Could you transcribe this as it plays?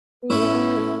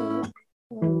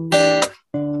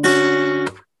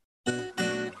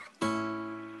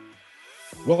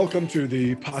Welcome to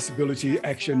the Possibility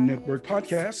Action Network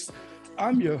podcast.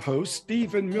 I'm your host,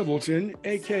 Stephen Middleton,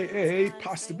 aka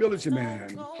Possibility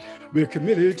Man. We're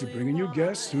committed to bringing you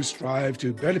guests who strive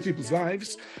to better people's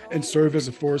lives and serve as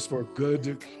a force for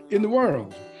good in the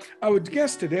world. Our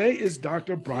guest today is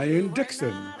Dr. Brian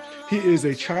Dixon. He is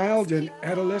a child and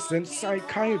adolescent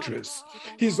psychiatrist.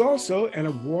 He's also an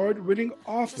award-winning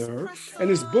author, and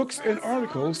his books and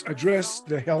articles address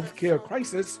the healthcare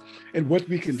crisis and what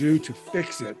we can do to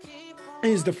fix it.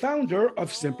 He's the founder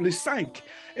of Simply Psych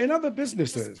and other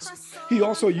businesses. He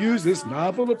also uses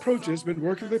novel approaches when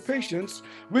working with patients,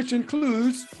 which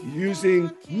includes using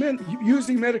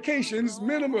medications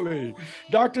minimally.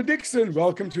 Dr. Dixon,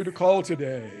 welcome to the call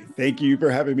today. Thank you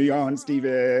for having me on,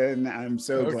 Stephen. I'm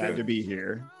so glad to be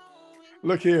here.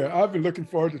 Look here, I've been looking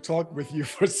forward to talking with you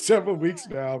for several weeks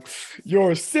now.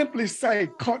 Your Simply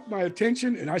Psych caught my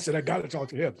attention, and I said, I got to talk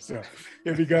to him. So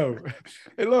here we go.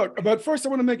 Hey, look, but first I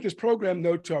want to make this program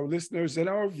note to our listeners and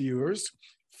our viewers.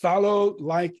 Follow,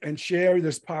 like, and share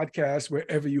this podcast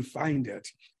wherever you find it.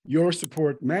 Your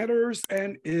support matters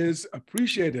and is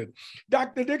appreciated.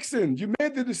 Dr. Dixon, you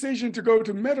made the decision to go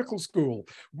to medical school.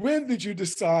 When did you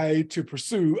decide to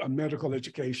pursue a medical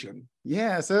education?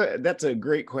 Yeah, so that's a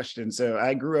great question. So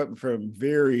I grew up from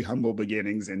very humble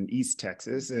beginnings in East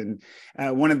Texas. And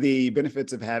one of the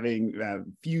benefits of having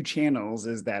few channels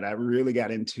is that I really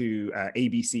got into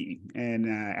ABC. And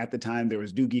at the time, there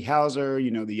was Doogie Howser,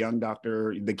 the young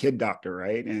doctor, the kid doctor,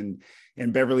 right? And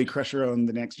Beverly Crusher on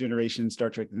The Next Generation, Star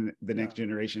Trek, The Next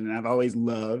Generation. And I've always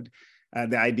loved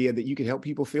the idea that you could help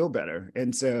people feel better.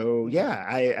 And so, yeah,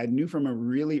 I knew from a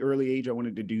really early age, I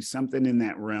wanted to do something in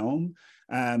that realm.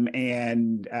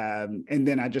 And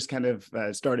then I just kind of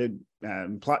started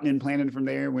plotting and planning from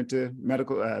there, went to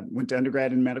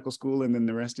undergrad in medical school, and then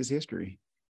the rest is history.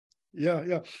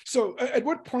 Yeah. So at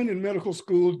what point in medical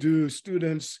school do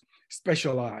students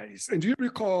specialize? And do you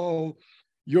recall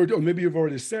or maybe you've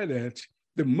already said it,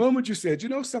 the moment you said,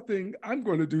 something, I'm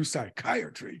going to do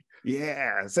psychiatry?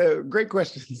 Yeah, so great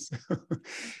questions.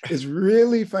 It's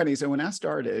really funny. So when I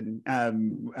started,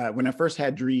 when I first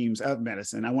had dreams of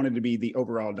medicine, I wanted to be the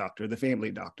overall doctor, the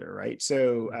family doctor, right?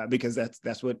 So because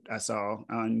that's what I saw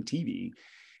on TV.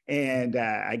 And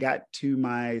I got to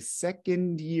my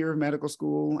second year of medical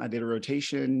school. I did a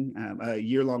rotation, a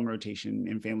year-long rotation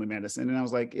in family medicine. And I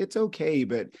was like, it's okay,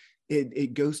 but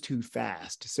it goes too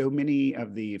fast. So many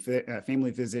of the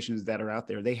family physicians that are out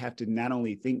there, they have to not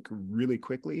only think really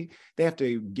quickly, they have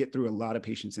to get through a lot of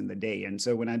patients in the day. And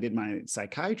so when I did my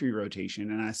psychiatry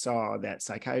rotation and I saw that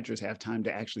psychiatrists have time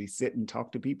to actually sit and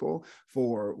talk to people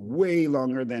for way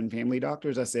longer than family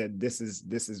doctors, I said, this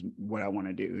is what I want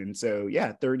to do. And so,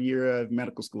 yeah, third year of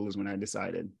medical school is when I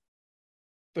decided.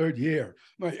 Third year.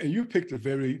 And you picked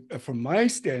from my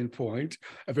standpoint,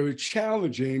 a very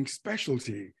challenging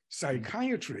specialty,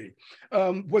 psychiatry.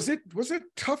 Was it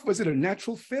tough? Was it a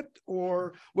natural fit,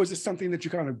 or was it something that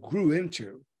you kind of grew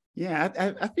into?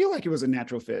 Yeah, I feel like it was a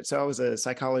natural fit. So I was a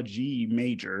psychology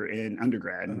major in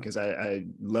undergrad because I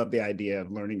love the idea of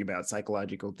learning about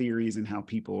psychological theories and how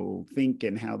people think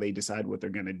and how they decide what they're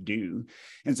going to do.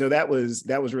 And so that was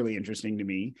really interesting to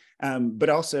me. But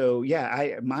also,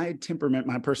 yeah, my temperament,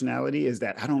 my personality is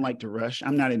that I don't like to rush.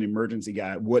 I'm not an emergency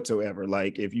guy whatsoever.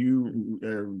 Like if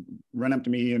you run up to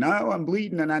me and, oh, I'm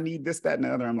bleeding and I need this, that, and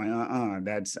the other, I'm like,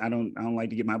 I don't like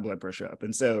to get my blood pressure up.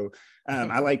 And so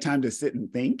I like time to sit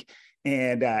and think.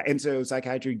 And so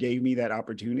psychiatry gave me that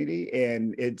opportunity,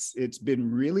 and it's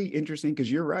been really interesting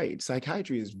because you're right.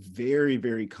 Psychiatry is very,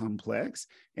 very complex,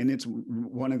 and it's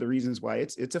one of the reasons why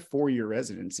it's a 4-year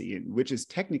residency, which is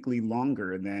technically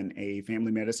longer than a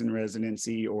family medicine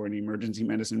residency or an emergency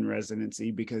medicine residency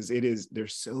because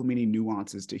there's so many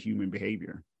nuances to human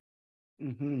behavior.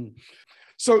 Mm-hmm.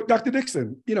 So, Dr.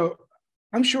 Dixon,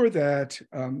 I'm sure that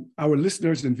our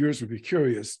listeners and viewers would be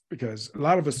curious because a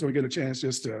lot of us don't get a chance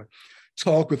just to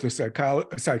talk with a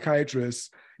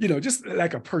psychiatrist, just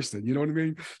like a person, you know what I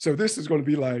mean? So this is going to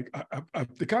be like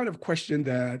the kind of question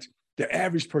that the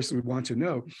average person would want to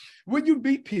know. When you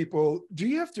meet people, do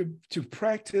you have to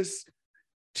practice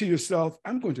to yourself,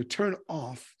 I'm going to turn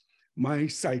off my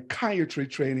psychiatry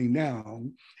training now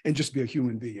and just be a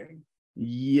human being?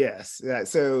 Yes.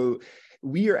 So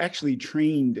we are actually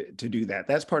trained to do that.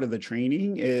 That's part of the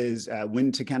training is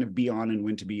when to kind of be on and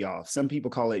when to be off. Some people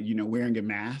call it, wearing a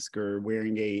mask or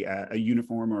wearing a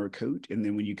uniform or a coat. And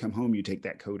then when you come home, you take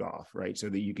that coat off, right? So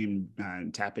that you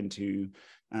can tap into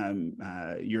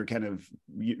your kind of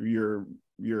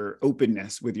your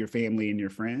openness with your family and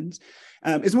your friends.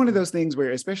 It's one of those things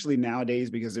where, especially nowadays,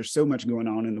 because there's so much going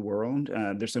on in the world,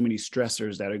 there's so many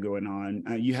stressors that are going on,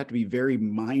 you have to be very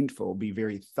mindful, be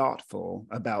very thoughtful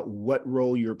about what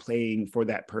role you're playing for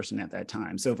that person at that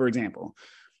time. So for example,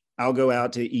 I'll go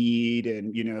out to eat,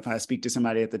 and, if I speak to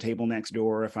somebody at the table next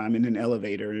door, if I'm in an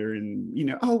elevator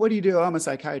and, oh, what do you do? Oh, I'm a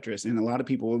psychiatrist. And a lot of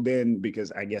people will then,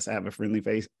 because I guess I have a friendly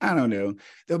face, I don't know,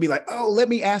 they'll be like, oh, let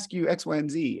me ask you X, Y, and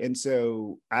Z. And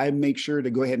so I make sure to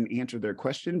go ahead and answer their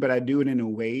question, but I do it in a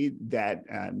way that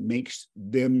makes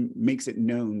it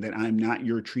known that I'm not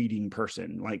your treating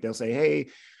person. Like they'll say, hey,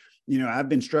 I've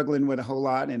been struggling with a whole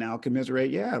lot, and I'll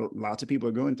commiserate. Yeah, lots of people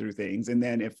are going through things. And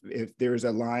then if there's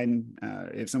a line,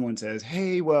 if someone says,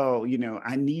 hey, well,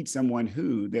 I need someone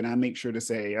who, then I make sure to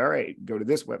say, all right, go to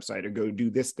this website or go do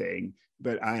this thing,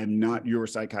 but I am not your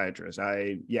psychiatrist.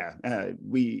 It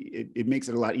makes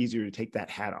it a lot easier to take that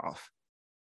hat off.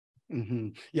 Mm-hmm.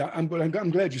 Yeah, I'm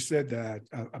glad you said that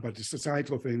about the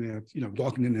societal thing that,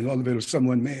 walking in an elevator,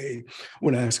 someone may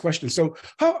want to ask questions. So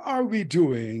how are we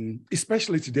doing,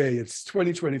 especially today? It's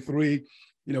 2023.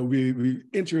 We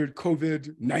entered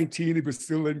COVID-19, it was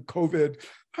still in COVID.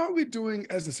 How are we doing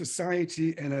as a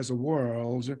society and as a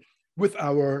world with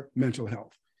our mental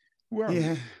health?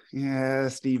 Yeah,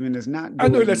 Stephen, is not I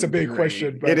know that's a big great.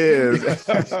 question, but it is.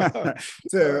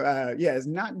 So it's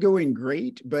not going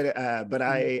great, but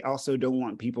I also don't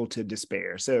want people to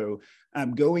despair. So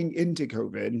going into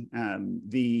COVID,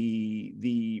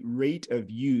 the rate of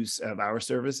use of our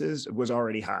services was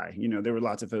already high. There were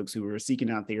lots of folks who were seeking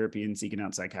out therapy and seeking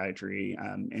out psychiatry,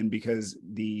 and because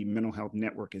the mental health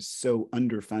network is so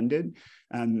underfunded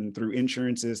through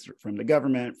insurances from the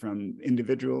government, from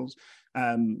individuals.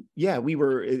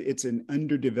 It's an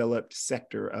underdeveloped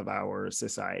sector of our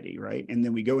society, right? And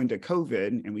then we go into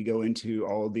COVID and we go into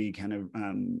all the kind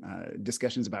of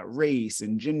discussions about race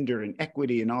and gender and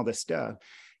equity and all this stuff.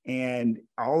 And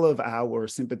all of our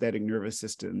sympathetic nervous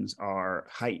systems are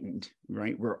heightened,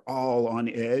 right? We're all on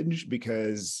edge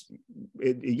because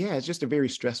it's just a very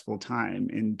stressful time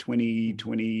in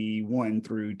 2021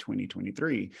 through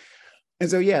 2023. And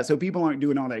so people aren't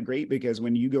doing all that great, because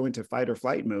when you go into fight or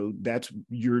flight mode, that's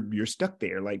you're stuck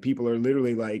there. Like people are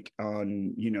literally like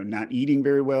on, not eating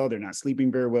very well. They're not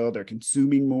sleeping very well. They're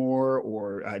consuming more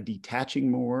or detaching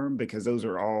more, because those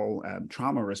are all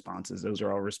trauma responses. Those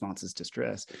are all responses to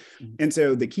stress. Mm-hmm. And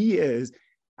so the key is,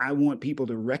 I want people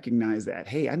to recognize that,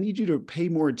 hey, I need you to pay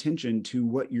more attention to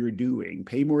what you're doing,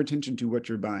 pay more attention to what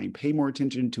you're buying, pay more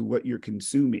attention to what you're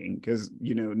consuming, because,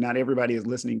 not everybody is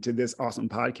listening to this awesome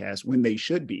podcast when they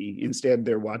should be. Instead,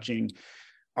 they're watching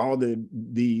all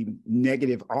the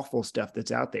negative, awful stuff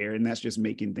that's out there, and that's just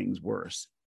making things worse.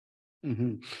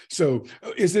 Mm-hmm. So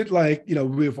is it like,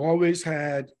 we've always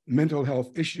had mental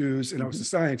health issues in our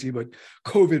society, but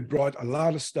COVID brought a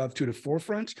lot of stuff to the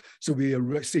forefront. So we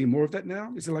are seeing more of that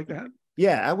now. Is it like that?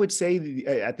 Yeah, I would say,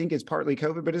 I think it's partly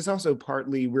COVID, but it's also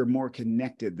partly we're more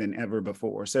connected than ever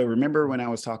before. So remember when I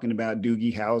was talking about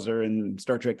Doogie Howser and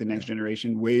Star Trek: The Next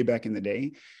Generation way back in the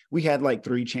day, we had like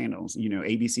 3 channels,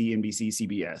 ABC, NBC,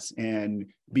 CBS. And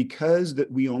because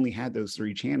that we only had those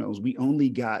 3 channels, we only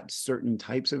got certain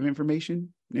types of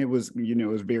information. It was, it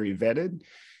was very vetted.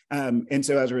 And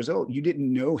so as a result, you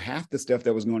didn't know half the stuff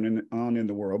that was going on in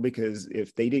the world, because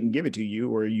if they didn't give it to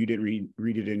you, or you didn't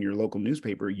read it in your local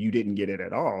newspaper, you didn't get it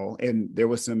at all. And there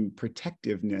was some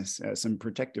protectiveness, some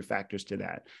protective factors to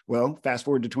that. Well, fast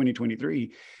forward to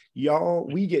 2023, y'all,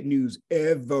 we get news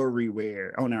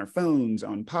everywhere, on our phones,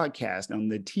 on podcasts, on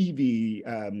the TV,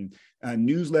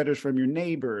 newsletters from your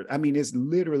neighbor. I mean, it's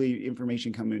literally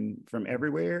information coming from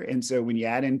everywhere. And so when you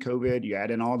add in COVID, you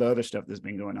add in all the other stuff that's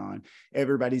been going on,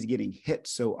 everybody's getting hit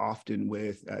so often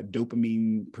with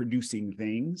dopamine producing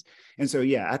things. And so,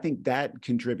 I think that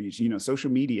contributes.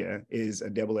 Social media is a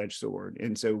double-edged sword.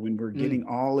 And so when we're getting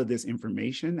all of this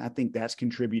information, I think that's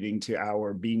contributing to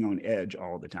our being on edge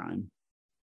all the time.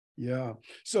 Yeah.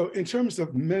 So in terms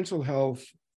of mental health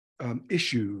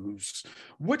issues,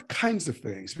 what kinds of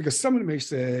things? Because someone may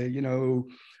say,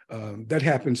 that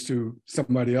happens to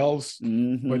somebody else,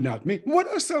 but not me. What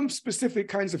are some specific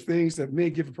kinds of things that may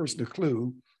give a person a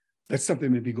clue that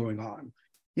something may be going on?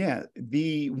 Yeah,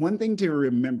 the one thing to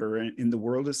remember in the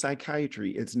world of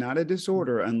psychiatry, it's not a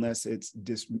disorder unless it's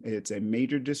a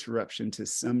major disruption to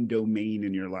some domain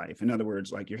in your life. In other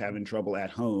words, like you're having trouble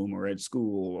at home or at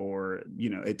school, or,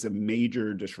 it's a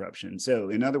major disruption. So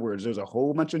in other words, there's a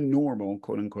whole bunch of normal,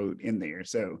 quote unquote, in there.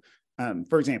 So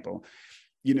for example,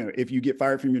 if you get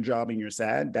fired from your job and you're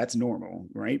sad, that's normal,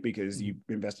 right? Because you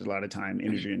invested a lot of time,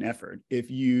 energy, and effort.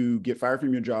 If you get fired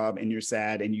from your job and you're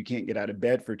sad and you can't get out of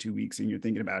bed for 2 weeks and you're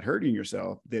thinking about hurting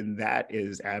yourself, then that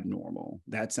is abnormal.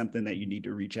 That's something that you need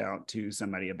to reach out to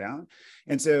somebody about.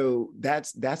 And so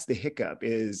that's the hiccup,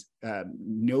 is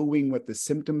knowing what the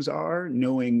symptoms are,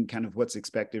 knowing kind of what's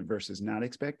expected versus not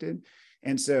expected.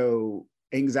 And so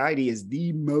anxiety is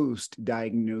the most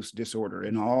diagnosed disorder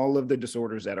in all of the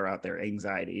disorders that are out there,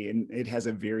 anxiety. And it has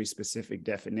a very specific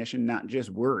definition, not just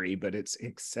worry, but it's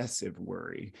excessive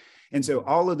worry. And so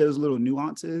all of those little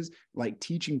nuances, like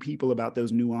teaching people about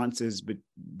those nuances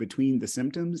between the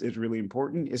symptoms, is really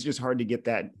important. It's just hard to get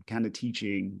that kind of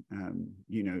teaching.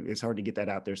 It's hard to get that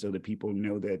out there so that people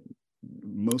know that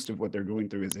most of what they're going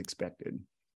through is expected.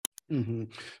 Mm-hmm.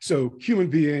 So human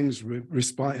beings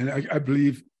respond, and I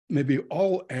believe maybe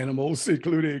all animals,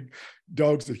 including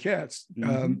dogs and cats,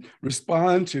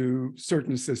 respond to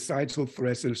certain societal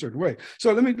threats in a certain way.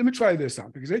 So let me try this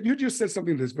out, because you just said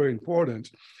something that's very important,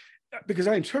 because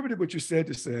I interpreted what you said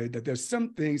to say that there's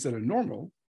some things that are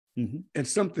normal and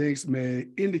some things may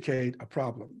indicate a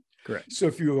problem. Correct. So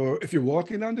if you're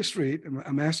walking down the street, and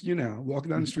I'm asking you now,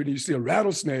 walking down the street and you see a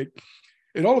rattlesnake,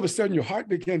 and all of a sudden your heart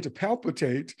began to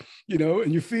palpitate,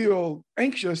 and you feel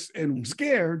anxious and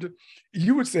scared,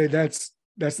 you would say that's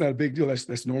not a big deal.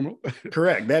 That's normal.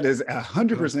 Correct. That is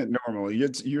 100%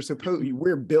 normal.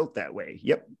 We're built that way.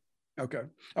 Yep. Okay.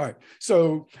 All right.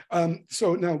 So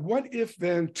now what if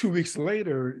then 2 weeks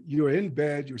later you're in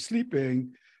bed, you're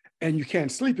sleeping, and you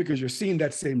can't sleep because you're seeing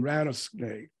that same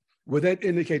rattlesnake? Would that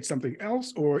indicate something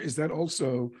else, or is that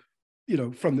also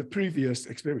from the previous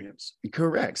experience?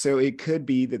 Correct. So it could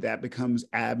be that becomes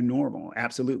abnormal.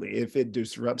 Absolutely. If it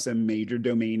disrupts a major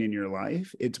domain in your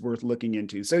life, it's worth looking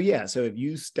into. So yeah, so if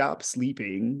you stop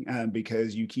sleeping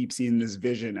because you keep seeing this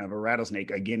vision of a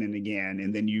rattlesnake again and again,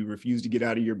 and then you refuse to get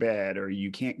out of your bed, or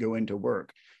you can't go into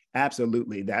work,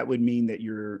 absolutely, that would mean that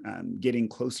you're getting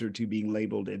closer to being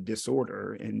labeled a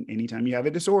disorder. And anytime you have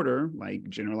a disorder, like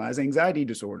generalized anxiety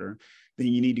disorder, then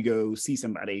you need to go see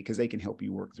somebody, because they can help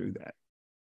you work through that.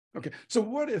 Okay. So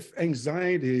what if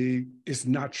anxiety is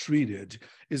not treated?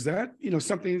 Is that,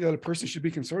 something that a person should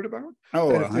be concerned about?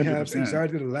 Oh, and if they 100%. have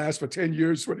anxiety that lasts for 10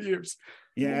 years, 20 years.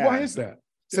 Yeah. Why is that?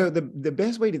 So the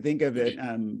best way to think of it,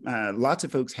 lots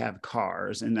of folks have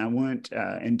cars, and I want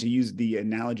and to use the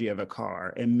analogy of a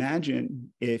car.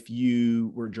 Imagine if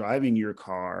you were driving your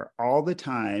car all the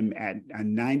time at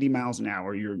 90 miles an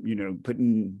hour. You're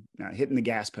hitting the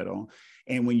gas pedal,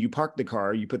 and when you park the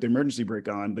car, you put the emergency brake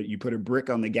on, but you put a brick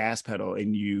on the gas pedal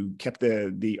and you kept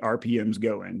the RPMs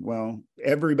going. Well,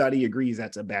 everybody agrees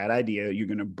that's a bad idea. You're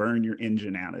going to burn your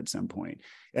engine out at some point.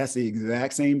 That's the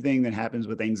exact same thing that happens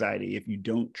with anxiety. If you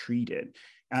don't treat it,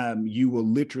 you will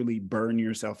literally burn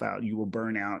yourself out. You will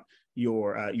burn out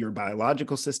your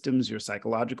biological systems, your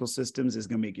psychological systems. Is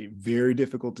going to make it very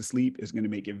difficult to sleep. Is going to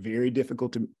make it very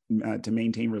difficult to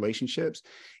maintain relationships.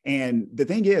 And the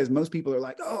thing is, most people are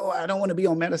like, "Oh, I don't want to be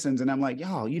on medicines," and I'm like,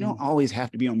 "Y'all, you don't always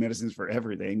have to be on medicines for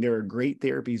everything. There are great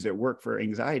therapies that work for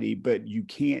anxiety, but you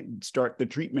can't start the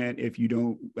treatment if you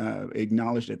don't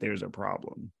acknowledge that there's a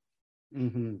problem."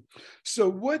 Mm-hmm. So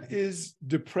what is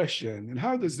depression, and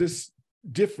how does this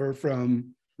differ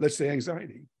from, let's say,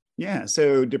 anxiety? Yeah,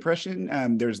 so depression,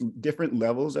 there's different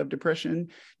levels of depression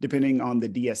depending on the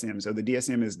DSM. So the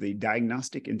DSM is the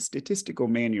Diagnostic and Statistical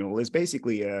Manual. It's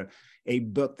basically a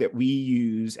book that we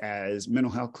use as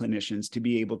mental health clinicians to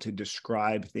be able to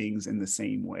describe things in the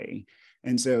same way.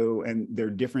 And there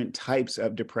are different types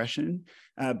of depression,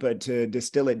 but to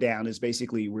distill it down is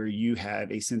basically where you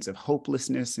have a sense of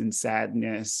hopelessness and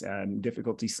sadness,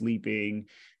 difficulty sleeping,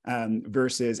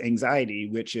 versus anxiety,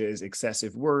 which is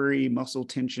excessive worry, muscle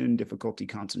tension, difficulty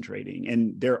concentrating.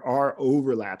 And there are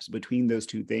overlaps between those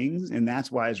two things. And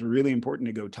that's why it's really important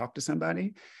to go talk to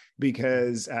somebody,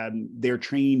 because they're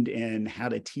trained in how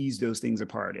to tease those things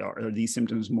apart. Are these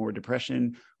symptoms more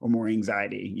depression or more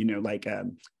anxiety?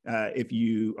 If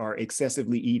you are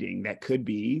excessively eating, that could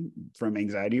be from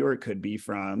anxiety or it could be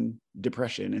from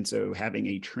depression. And so having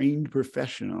a trained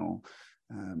professional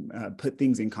put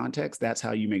things in context, that's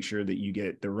how you make sure that you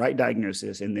get the right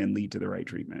diagnosis and then lead to the right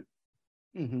treatment.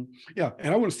 Mm-hmm. Yeah.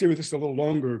 And I want to stay with this a little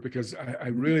longer, because I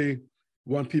really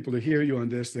want people to hear you on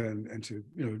this and to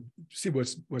see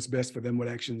what's best for them, what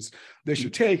actions they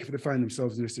should take if they find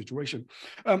themselves in this situation.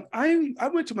 I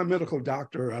went to my medical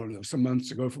doctor, I don't know, some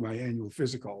months ago for my annual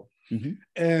physical. Mm-hmm.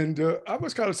 And I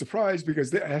was kind of surprised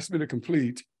because they asked me to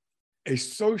complete a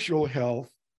social health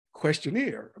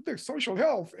questionnaire. Their social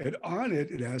health, and on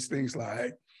it has things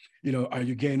like, are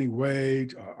you gaining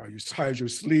weight? How's your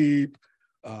sleep?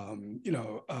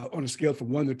 on a scale from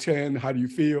 1 to 10, how do you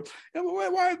feel? And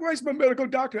why is my medical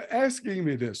doctor asking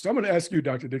me this? So I'm going to ask you,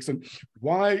 Dr. Dixon,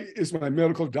 why is my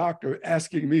medical doctor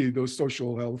asking me those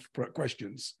social health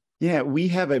questions? Yeah, we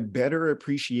have a better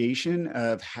appreciation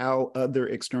of how other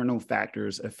external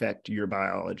factors affect your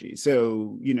biology.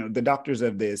 So, the doctors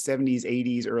of the 70s,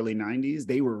 80s, early 90s,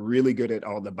 they were really good at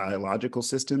all the biological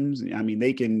systems. I mean,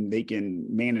 they can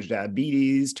manage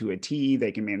diabetes to a T,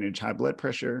 they can manage high blood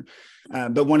pressure.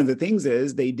 But one of the things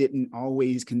is they didn't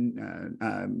always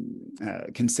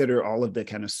consider all of the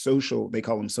kind of social, they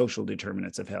call them social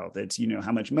determinants of health. It's,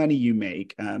 how much money you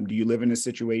make. Do you live in a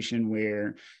situation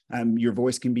where your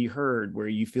voice can be heard, where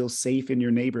you feel safe in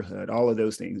your neighborhood, all of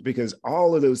those things, because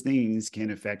all of those things can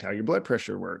affect how your blood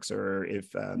pressure works, or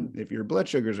if your blood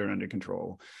sugars are under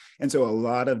control. And so a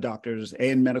lot of doctors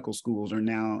and medical schools are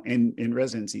now, and in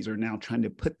residencies are now trying to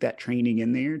put that training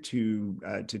in there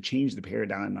to change the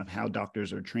paradigm of how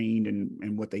doctors are trained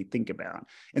and what they think about.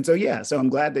 And so, so I'm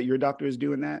glad that your doctor is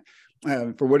doing that.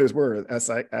 For what it's worth, as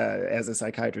a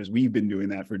psychiatrist, we've been doing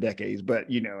that for decades, but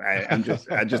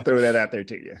I just throw that out there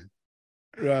to you.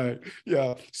 Right.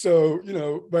 Yeah. So,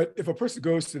 but if a person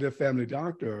goes to their family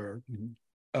doctor,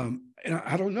 and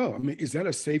I don't know, I mean, is that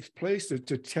a safe place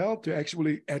to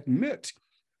actually admit,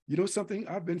 something,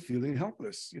 I've been feeling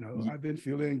helpless, I've been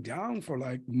feeling down for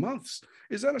like months.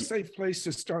 Is that a safe place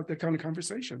to start that kind of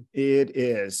conversation? It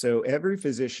is. So every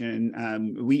physician,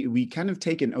 we kind of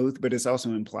take an oath, but it's also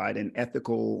implied an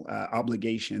ethical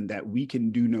obligation that we can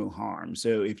do no harm.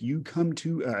 So if you come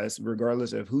to us,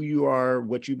 regardless of who you are,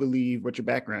 what you believe, what your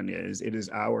background is, it is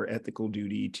our ethical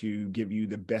duty to give you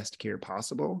the best care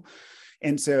possible.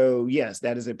 And so, yes,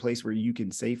 that is a place where you can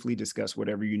safely discuss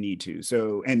whatever you need to.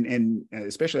 So, and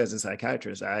especially as a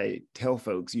psychiatrist, I tell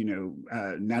folks,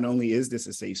 not only is this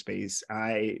a safe space,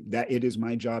 that it is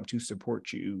my job to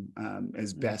support you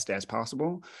as best as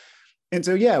possible. And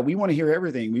so, we want to hear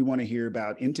everything. We want to hear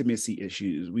about intimacy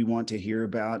issues. We want to hear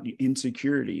about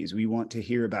insecurities. We want to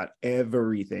hear about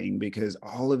everything, because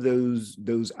all of those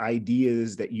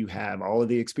ideas that you have, all of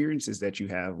the experiences that you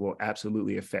have will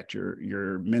absolutely affect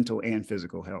your mental and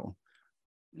physical health.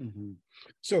 Mm-hmm.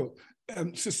 So,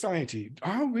 society,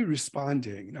 how are we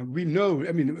responding? Now, we know,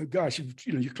 I mean, gosh,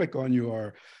 you click on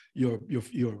your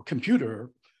computer,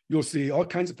 you'll see all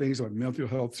kinds of things on mental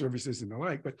health services and the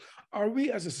like, but are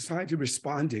we as a society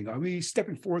responding? Are we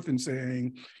stepping forth and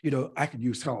saying, I could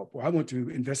use help, or I want to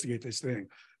investigate this thing?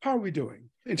 How are we doing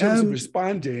in terms of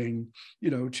responding,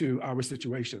 to our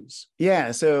situations?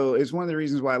 Yeah, so it's one of the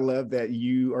reasons why I love that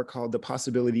you are called the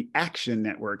Possibility Action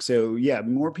Network. So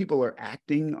more people are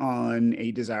acting on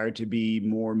a desire to be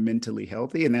more mentally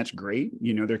healthy, and that's great.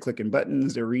 They're clicking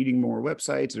buttons, they're reading more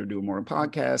websites, they're doing more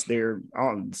podcasts,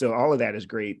 so all of that is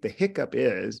great. The hiccup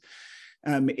is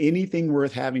anything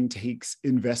worth having takes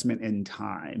investment and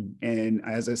time. And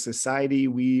as a society,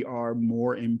 we are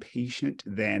more impatient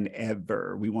than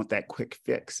ever. We want that quick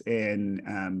fix. And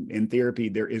in therapy,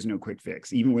 there is no quick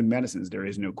fix. Even with medicines, there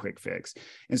is no quick fix.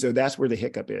 And so that's where the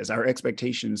hiccup is. Our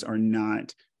expectations are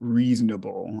not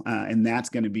reasonable. And that's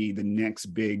going to be the next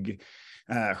big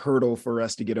hurdle for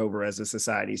us to get over as a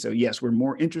society. So yes, we're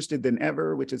more interested than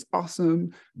ever, which is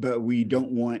awesome, but we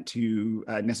don't want to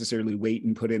necessarily wait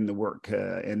and put in the work,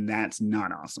 and that's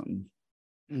not awesome.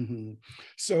 Mm-hmm.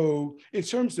 So in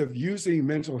terms of using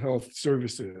mental health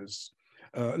services,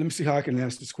 let me see how I can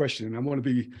ask this question. I want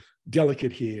to be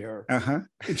delicate here.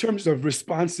 In terms of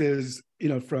responses,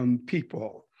 from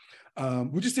people,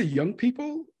 would you say young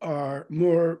people are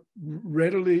more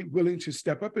readily willing to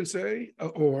step up and say,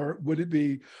 or would it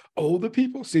be older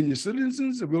people, senior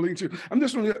citizens are willing to? I'm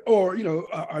just wondering, or,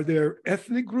 are there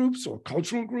ethnic groups or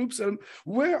cultural groups? And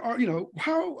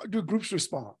how do groups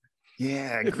respond?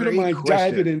 Yeah, if you don't mind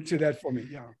diving into that for me.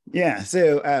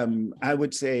 So I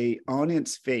would say on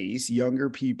its face, younger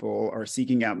people are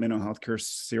seeking out mental health care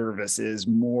services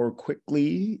more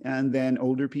quickly than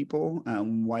older people.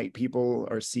 White people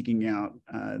are seeking out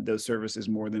those services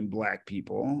more than Black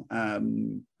people.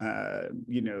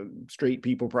 Straight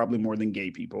people probably more than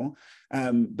gay people.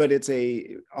 But it's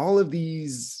all of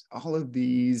these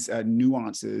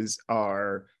nuances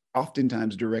are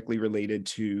oftentimes directly related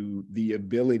to the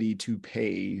ability to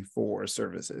pay for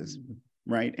services,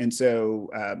 right? And so,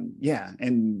 we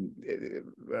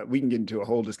can get into a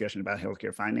whole discussion about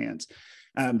healthcare finance,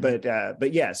 but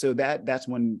so that's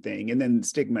one thing. And then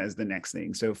stigma is the next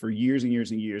thing. So for years and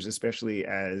years and years, especially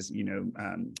as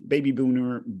baby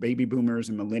boomers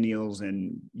and millennials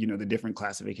and the different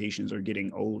classifications are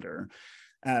getting older.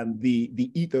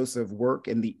 the ethos of work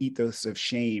and the ethos of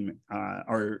shame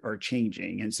are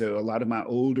changing. And so a lot of my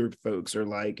older folks are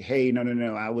like, hey,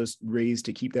 no, I was raised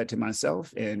to keep that to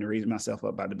myself and raise myself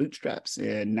up by the bootstraps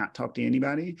and not talk to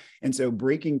anybody. And so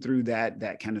breaking through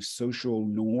that kind of social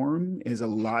norm is a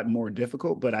lot more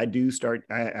difficult. But I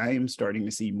am starting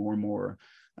to see more and more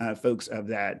folks of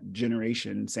that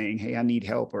generation saying, hey, I need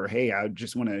help, or hey, I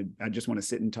just want to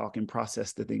sit and talk and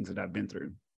process the things that I've been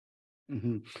through.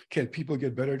 Mm-hmm. Can people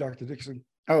get better, Dr. Dixon?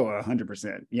 Oh,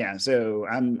 100%. Yeah. So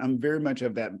I'm very much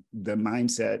of the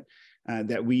mindset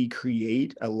that we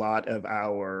create a lot of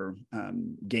our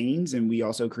gains, and we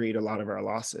also create a lot of our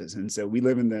losses. And so we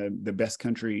live in the best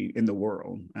country in the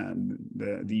world.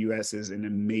 The U.S. is an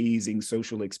amazing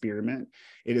social experiment.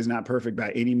 It is not perfect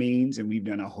by any means, and we've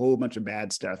done a whole bunch of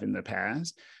bad stuff in the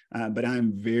past. But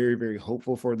I'm very, very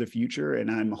hopeful for the future, and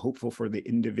I'm hopeful for the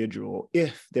individual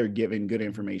if they're given good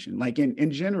information. Like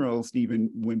in general, Stephen,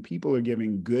 when people are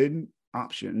given good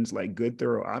options, like good,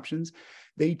 thorough options,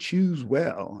 they choose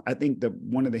well. I think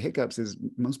one of the hiccups is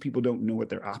most people don't know what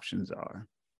their options are.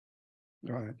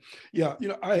 All right. Yeah.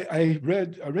 I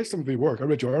read some of your work. I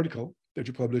read your article that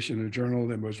you published in a journal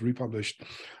that was republished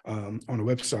on a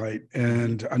website,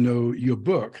 and I know your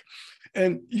book.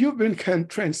 And you've been kind of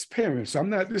transparent. So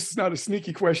this is not a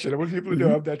sneaky question. I want people to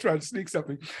know I'm not trying to sneak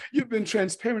something. You've been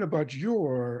transparent about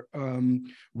your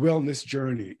wellness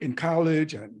journey in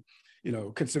college and,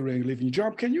 considering leaving your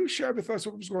job. Can you share with us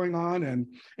what was going on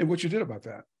and what you did about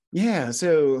that? Yeah,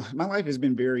 so my life has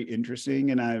been very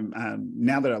interesting, and I'm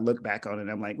now that I look back on it,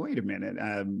 I'm like, wait a minute,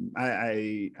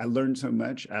 I learned so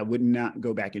much. I would not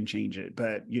go back and change it,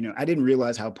 but I didn't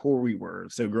realize how poor we were.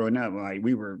 So growing up, like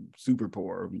we were super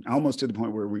poor, almost to the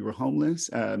point where we were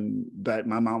homeless. But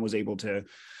my mom was able to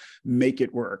make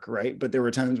it work, right? But there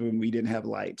were times when we didn't have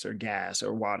lights or gas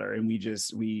or water, and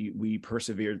we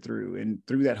persevered through. And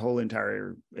through that whole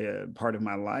entire part of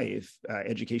my life,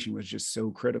 education was just so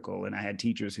critical. And I had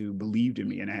teachers who believed in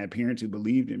me, and I had parents who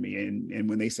believed in me. And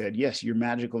when they said, yes, you're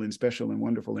magical and special and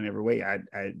wonderful in every way,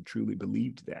 I truly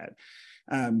believed that.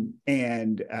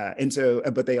 And so,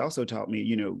 but they also taught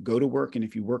me, go to work, and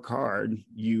if you work hard,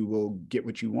 you will get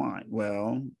what you want.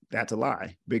 Well, that's a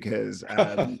lie, because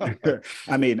I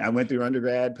went through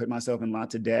undergrad, put myself in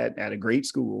lots of debt at a great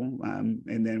school,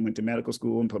 and then went to medical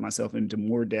school and put myself into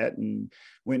more debt, and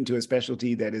went into a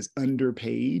specialty that is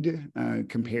underpaid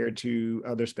compared to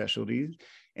other specialties.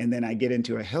 And then I get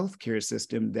into a healthcare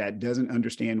system that doesn't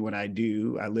understand what I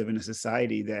do. I live in a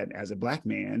society that, as a Black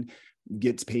man,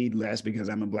 gets paid less because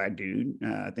I'm a Black dude.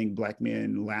 I think Black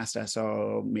men, last I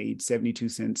saw, made 72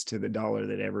 cents to the dollar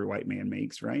that every white man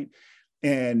makes, right?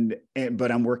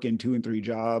 But I'm working 2 and 3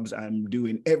 jobs. I'm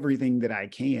doing everything that I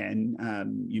can,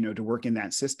 to work in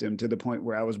that system, to the point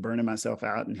where I was burning myself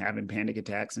out and having panic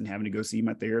attacks and having to go see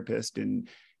my therapist. And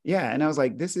I was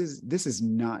like, this is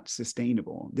not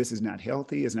sustainable. This is not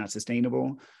healthy. It's not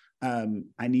sustainable.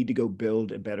 I need to go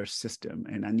build a better system,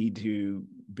 and I need to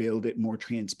build it more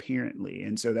transparently.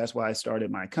 And so that's why I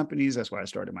started my companies. That's why I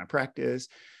started my practice.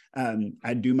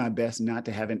 I do my best not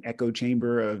to have an echo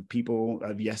chamber of people,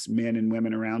 of yes men and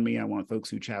women around me. I want folks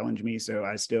who challenge me. So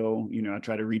I still, I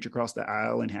try to reach across the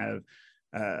aisle and have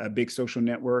a big social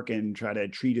network and try to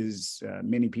treat as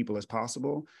many people as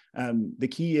possible. The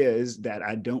key is that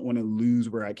I don't want to lose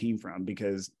where I came from,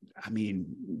 because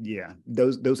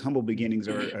those humble beginnings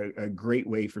are a great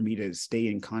way for me to stay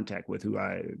in contact with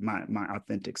my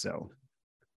authentic self.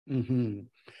 Mm-hmm.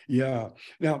 Yeah.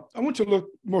 Now, I want to look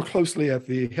more closely at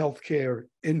the healthcare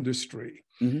industry,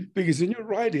 because in your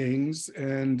writings,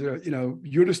 and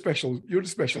you're the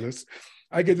specialist.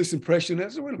 I get this impression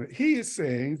that, wait a minute, he is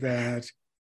saying that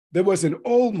there was an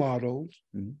old model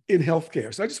in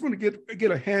healthcare. So I just want to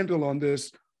get a handle on this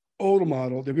old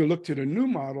model. Then we'll look to the new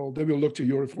model. Then we'll look to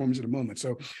your reforms in a moment.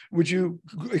 So would you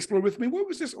explore with me, what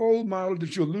was this old model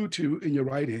that you allude to in your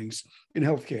writings in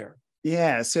healthcare?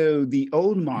 Yeah, so the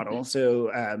old model,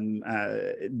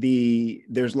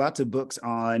 there's lots of books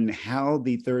on how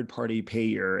the third-party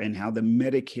payer and how the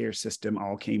Medicare system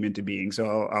all came into being.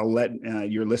 So I'll let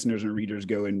your listeners and readers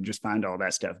go and just find all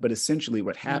that stuff. But essentially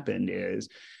what happened is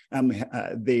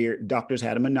their doctors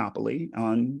had a monopoly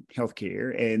on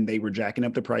healthcare, and they were jacking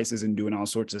up the prices and doing all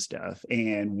sorts of stuff.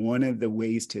 And one of the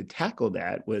ways to tackle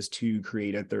that was to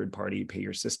create a third-party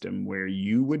payer system where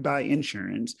you would buy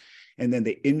insurance, And then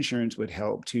the insurance would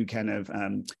help to kind of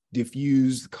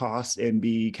diffuse costs and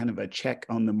be kind of a check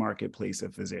on the marketplace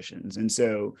of physicians. And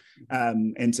so that,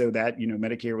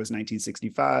 Medicare was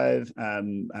 1965.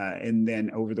 And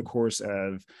then over the course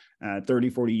of 30,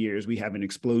 40 years, we have an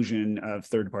explosion of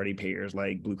third-party payers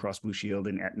like Blue Cross Blue Shield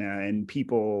and Aetna, and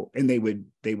they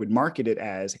would market it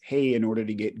as, hey, in order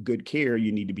to get good care,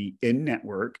 you need to be in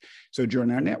network. So join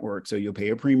our network. So you'll pay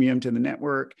a premium to the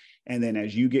network. And then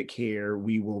as you get care,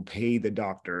 we will pay the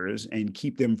doctors and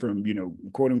keep them from,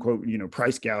 quote unquote,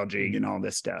 price gouging and all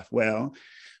this stuff. Well,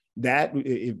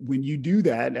 when you do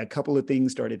that, a couple of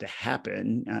things started to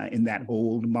happen in that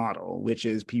old model, which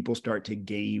is people start to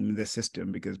game the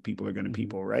system because people are going to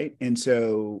people, right? And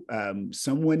so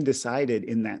someone decided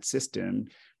in that system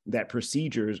that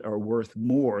procedures are worth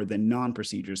more than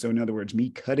non-procedures. So in other words, me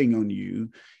cutting on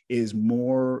you is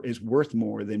worth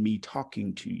more than me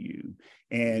talking to you.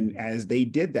 And as they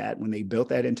did that, when they built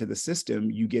that into the system,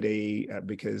 you get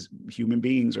because human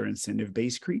beings are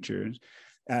incentive-based creatures,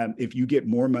 if you get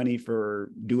more money for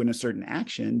doing a certain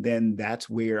action, then that's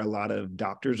where a lot of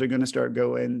doctors are going to start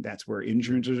going. That's where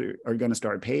insurances are going to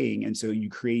start paying. And so you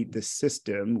create the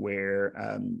system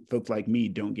where folks like me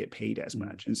don't get paid as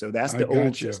much. And so that's the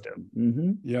old system.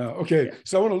 Mm-hmm. Yeah. Okay. Yeah.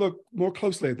 So I want to look more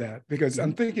closely at that because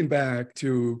I'm thinking back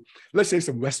to, let's say,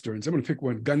 some Westerns. I'm going to pick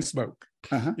one, Gunsmoke,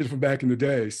 from back in the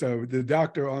day. So the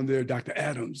doctor on there, Dr.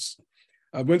 Adams.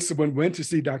 When someone went to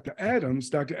see Dr. Adams,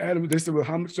 they said, well,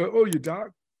 how much? So, oh,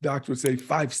 your doctor would say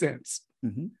 5 cents.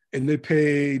 Mm-hmm. And they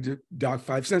paid Doc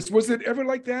 5 cents. Was it ever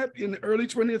like that in the early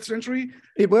 20th century?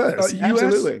 It was,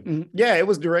 absolutely. Mm-hmm. Yeah, it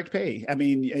was direct pay. I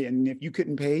mean, and if you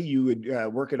couldn't pay, you would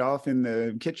work it off in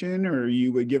the kitchen, or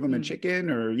you would give them a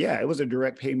chicken, or it was a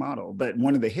direct pay model. But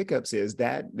one of the hiccups is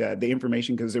that the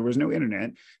information, because there was no internet,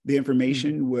 the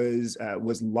information was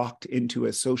locked into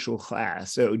a social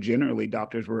class. So generally,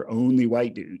 doctors were only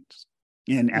white dudes.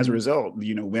 And as a result,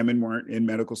 women weren't in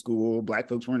medical school, Black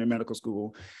folks weren't in medical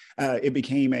school. It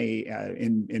became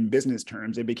in business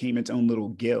terms, it became its own little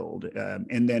guild.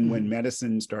 And then when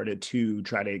medicine started to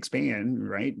try to expand,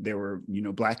 right, there were,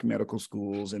 Black medical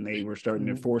schools, and they were starting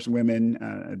to force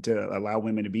women to allow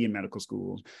women to be in medical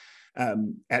schools.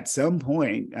 At some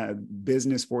point,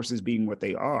 business forces being what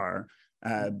they are,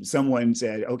 someone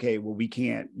said, okay, well, we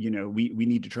can't, we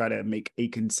need to try to make a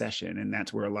concession. And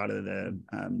that's where a lot of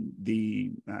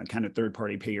the kind of third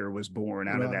party payer was born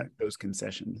out of those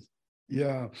concessions.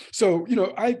 Yeah. So,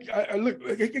 I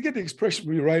get the expression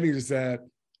from your writing is that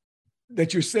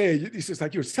you're saying, it's just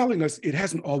like you're telling us it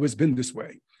hasn't always been this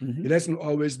way. Mm-hmm. It hasn't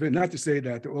always been, not to say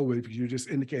that always, because you just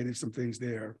indicated some things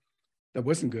there that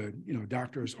wasn't good,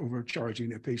 doctors overcharging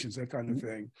their patients, that kind of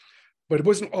thing. But it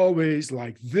wasn't always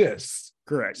like this.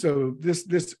 Correct. So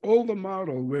this older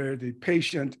model where the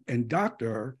patient and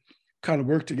doctor kind of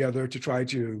work together to try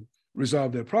to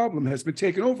resolve their problem has been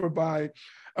taken over by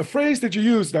a phrase that you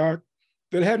used, Doc,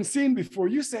 that I hadn't seen before.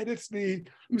 You said it's let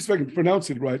me see if I can pronounce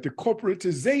it right, the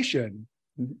corporatization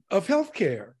of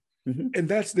healthcare. Mm-hmm. And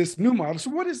that's this new model.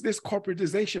 So what is this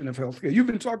corporatization of healthcare? You've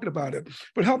been talking about it,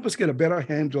 but help us get a better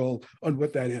handle on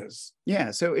what that is.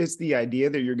 Yeah, so it's the idea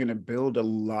that you're going to build a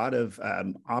lot of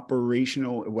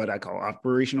what I call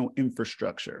operational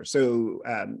infrastructure. So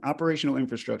operational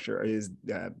infrastructure is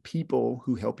people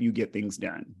who help you get things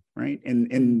done, right?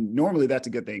 And normally that's a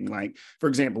good thing. Like, for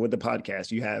example, with the podcast,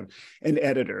 you have an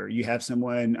editor, you have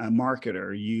someone, a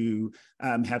marketer, you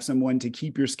have someone to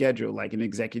keep your schedule, like an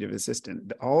executive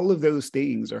assistant. All of those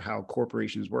things are how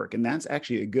corporations work. And that's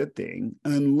actually a good thing,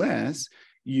 unless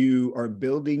you are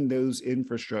building those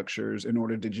infrastructures in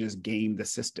order to just game the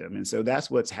system. And so that's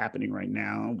what's happening right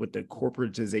now with the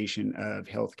corporatization of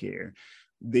healthcare.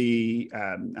 They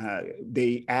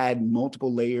add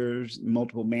multiple layers,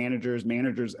 multiple managers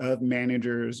of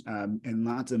managers, and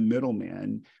lots of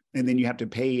middlemen. And then you have to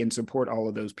pay and support all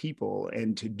of those people.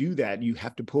 And to do that, you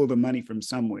have to pull the money from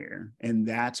somewhere. And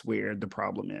that's where the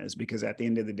problem is, because at the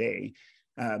end of the day,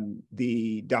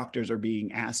 the doctors are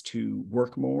being asked to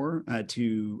work more,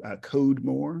 to code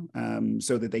more,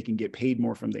 so that they can get paid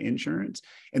more from the insurance.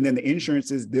 And then the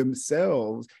insurances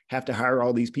themselves have to hire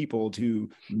all these people to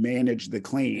manage the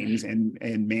claims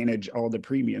and manage all the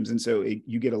premiums. And so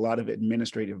you get a lot of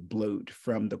administrative bloat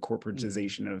from the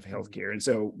corporatization of healthcare. And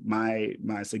so my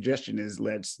suggestion is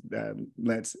let's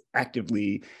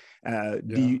actively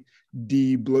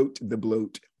de-bloat the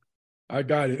bloat. I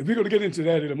got it. We're going to get into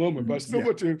that in a moment, but I still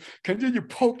want to continue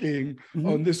poking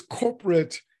on this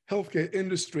corporate healthcare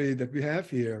industry that we have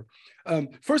here.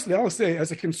 Firstly, I'll say,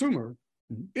 as a consumer,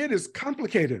 it is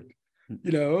complicated.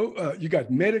 You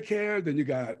got Medicare, then you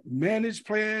got managed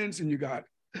plans, and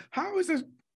how is this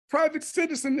private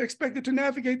citizen expected to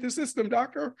navigate the system,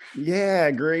 doctor?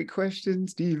 Yeah, great question,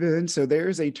 Stephen. So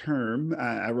there's a term,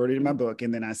 I wrote it in my book,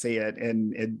 and then I say it,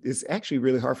 and it's actually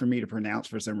really hard for me to pronounce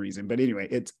for some reason. But anyway,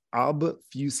 it's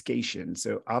obfuscation.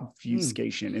 So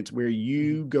obfuscation, it's where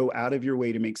you go out of your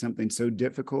way to make something so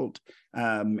difficult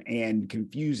and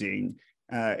confusing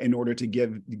in order to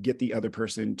get the other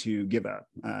person to give up,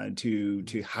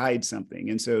 to hide something.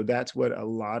 And so that's what a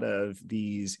lot of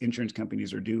these insurance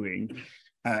companies are doing.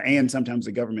 And sometimes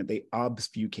the government, they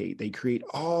obfuscate, they create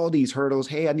all these hurdles.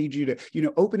 Hey, I need you to,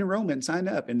 open enrollment, sign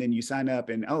up. And then you sign up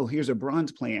and, oh, here's a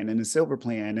bronze plan and a silver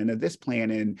plan and a this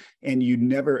plan. And you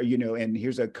never, and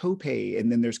here's a copay.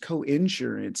 And then there's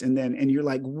co-insurance. And you're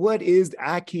like,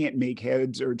 I can't make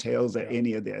heads or tails of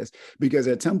any of this, because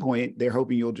at some point they're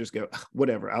hoping you'll just go,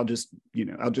 whatever, I'll just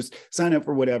sign up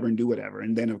for whatever and do whatever.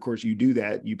 And then of course you do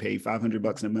that, you pay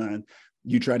 $500 a month,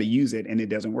 you try to use it and it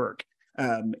doesn't work.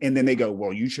 And then they go,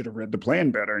 well, you should have read the plan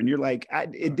better. And you're like,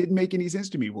 it didn't make any sense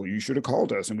to me. Well, you should have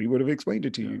called us and we would have explained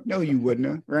it to you. No, you wouldn't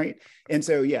have, right? And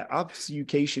so, yeah,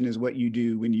 obfuscation is what you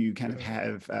do when you kind of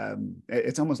have,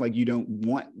 it's almost like you don't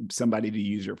want somebody to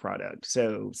use your product.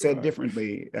 So said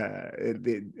differently,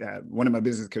 one of my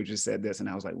business coaches said this, and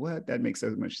I was like, what? That makes so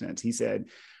much sense. He said,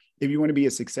 if you want to be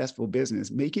a successful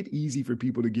business, make it easy for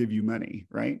people to give you money,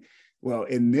 right? Well,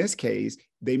 in this case,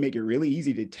 they make it really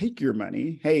easy to take your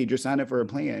money. Hey, just sign up for a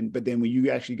plan. But then when you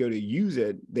actually go to use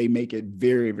it, they make it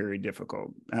very, very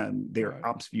difficult. They're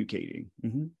obfuscating.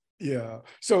 Mm-hmm. Yeah.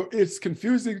 So it's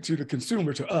confusing to the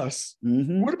consumer, to us.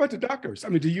 Mm-hmm. What about the doctors? I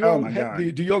mean, do you all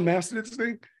master this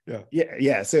thing?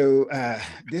 Yeah. So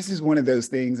this is one of those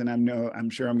things, and I'm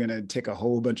sure I'm going to tick a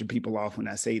whole bunch of people off when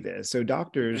I say this. So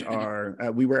doctors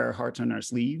we wear our hearts on our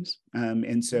sleeves.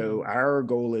 And so our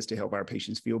goal is to help our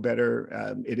patients feel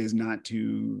better. It is not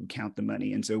to count the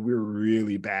money. And so we're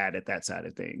really bad at that side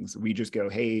of things. We just go,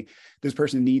 hey, this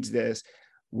person needs this.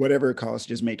 Whatever it costs,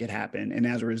 just make it happen. And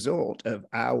as a result of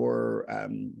our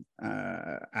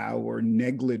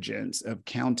negligence of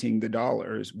counting the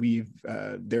dollars,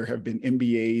 there have been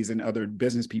MBAs and other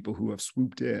business people who have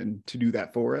swooped in to do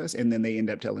that for us, and then they end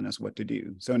up telling us what to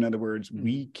do. So in other words,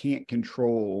 we can't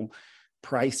control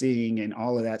pricing and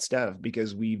all of that stuff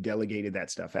because we've delegated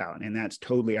that stuff out, and that's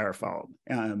totally our fault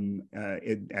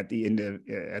at the end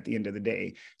of the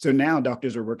day. So now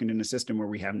doctors are working in a system where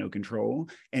we have no control,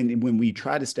 and when we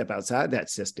try to step outside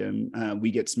that system, we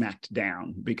get smacked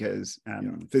down because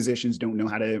physicians don't know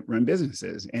how to run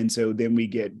businesses. And so then we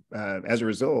get as a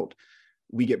result,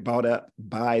 we get bought up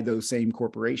by those same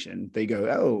corporation. They go,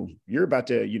 oh, you're about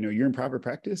to, you're in private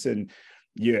practice, and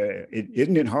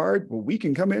isn't it hard? Well, we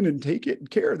can come in and take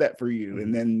care of that for you.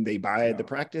 And then they buy the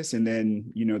practice, and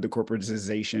then, the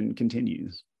corporatization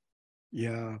continues.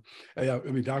 Yeah. I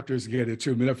mean, doctors get it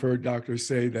too. I mean, I've heard doctors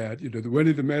say that, they're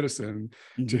winning the medicine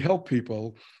to help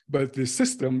people, but the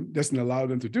system doesn't allow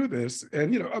them to do this.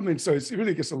 And, so it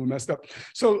really gets a little messed up.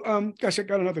 So, gosh, I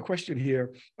got another question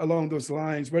here along those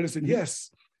lines. Where is it?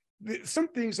 Yes. Some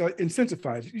things are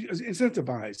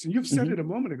incentivized, and you've said it a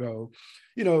moment ago.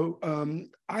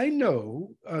 I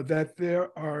know that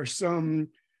there are some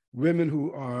women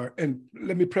who are, and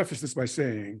let me preface this by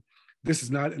saying, this is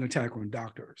not an attack on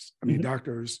doctors. I mean,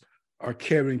 doctors are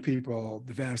caring people,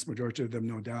 the vast majority of them,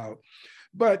 no doubt.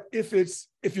 But if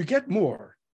you get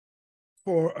more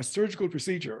for a surgical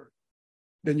procedure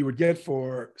than you would get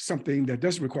for something that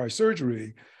doesn't require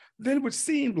surgery, then it would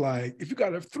seem like if you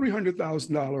got a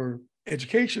 $300,000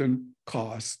 education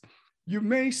cost, you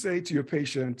may say to your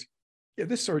patient, yeah,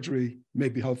 this surgery may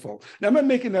be helpful. Now, am I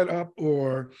making that up,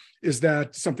 or is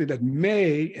that something that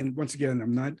may, and once again,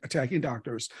 I'm not attacking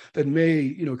doctors, that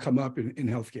may, come up in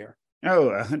healthcare? Oh,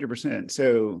 100%.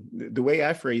 So the way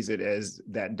I phrase it is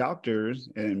that doctors,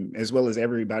 and as well as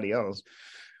everybody else,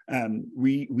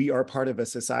 we are part of a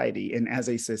society, and as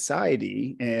a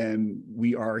society, and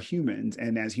we are humans,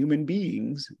 and as human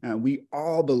beings, we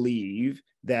all believe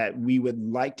that we would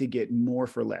like to get more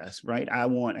for less, right? I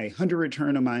want 100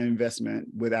 return on my investment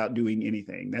without doing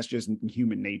anything. That's just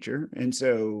human nature. And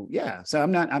so, yeah, so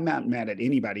I'm not mad at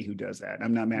anybody who does that.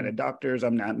 I'm not mad at doctors.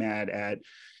 I'm not mad at,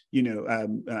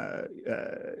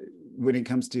 when it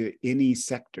comes to any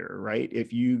sector, right?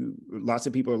 Lots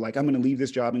of people are like, I'm going to leave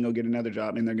this job and go get another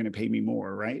job, and they're going to pay me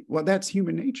more, right? Well, that's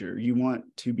human nature. You want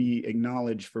to be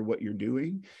acknowledged for what you're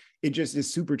doing. It just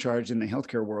is supercharged in the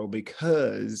healthcare world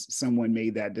because someone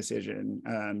made that decision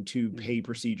to pay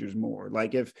procedures more.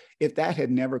 Like if that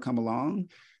had never come along,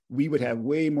 we would have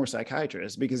way more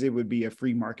psychiatrists because it would be a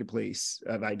free marketplace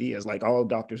of ideas. Like all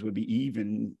doctors would be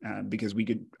even because we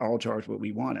could all charge what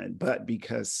we wanted. But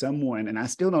because someone, and I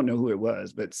still don't know who it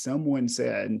was, but someone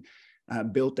said,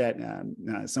 built that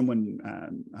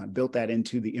built that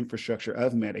into the infrastructure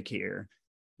of Medicare,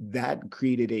 that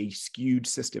created a skewed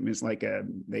system. It's like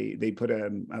they put a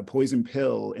poison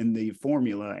pill in the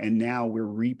formula, and now we're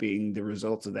reaping the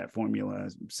results of that formula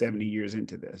 70 years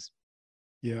into this.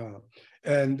 Yeah.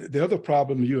 And the other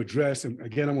problem you address, and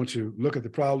again, I want to look at the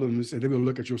problems and then we'll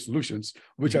look at your solutions,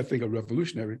 which I think are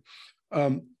revolutionary.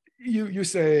 You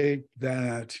say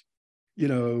that,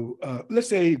 let's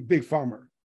say big pharma,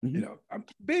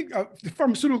 big the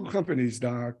pharmaceutical companies,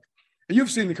 Doc, and you've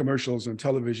seen the commercials on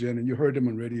television and you heard them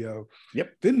on radio.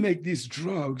 Yep. They make these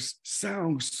drugs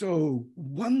sound so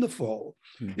wonderful.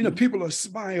 People are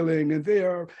smiling and they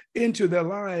are into their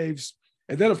lives.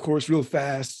 And then, of course, real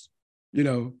fast,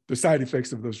 the side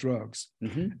effects of those drugs.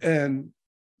 And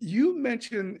you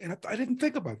mentioned, and I didn't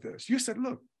think about this. You said,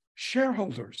 look,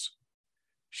 shareholders.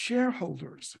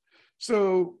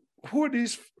 So who are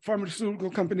these pharmaceutical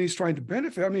companies trying to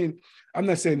benefit? I mean, I'm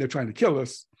not saying they're trying to kill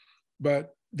us,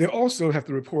 but they also have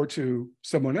to report to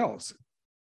someone else.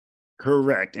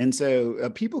 Correct. And so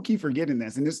people keep forgetting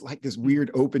this. And it's like this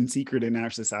weird open secret in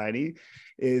our society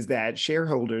is that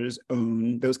shareholders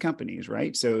own those companies,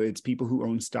 right? So it's people who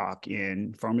own stock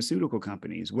in pharmaceutical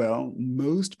companies. Well,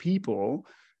 most people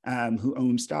who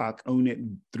own stock own it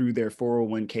through their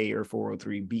 401k or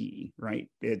 403b, right?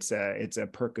 It's a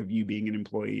perk of you being an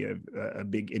employee of a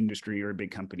big industry or a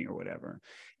big company or whatever.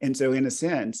 And so in a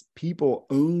sense, people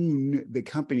own the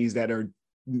companies that are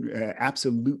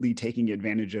absolutely taking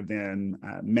advantage of them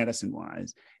medicine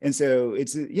wise. And so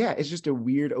it's just a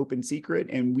weird open secret.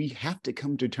 And we have to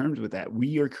come to terms with that.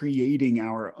 We are creating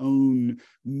our own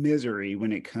misery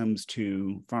when it comes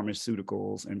to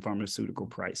pharmaceuticals and pharmaceutical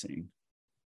pricing.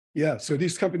 Yeah, so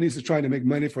these companies are trying to make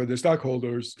money for their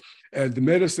stockholders, and the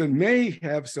medicine may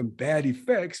have some bad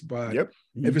effects, but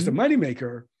if it's a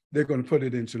moneymaker, they're going to put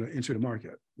it into the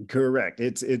market. Correct.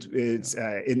 It's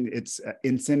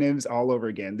incentives all over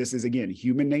again. This is again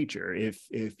human nature.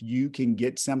 If you can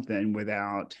get something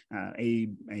without a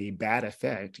bad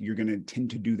effect, you're going to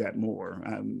tend to do that more.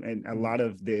 And a lot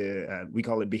of the we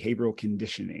call it behavioral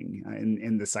conditioning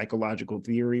in the psychological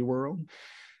theory world.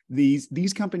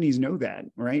 These companies know that,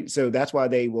 right? So that's why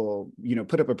they will,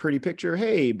 put up a pretty picture.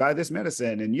 Hey, buy this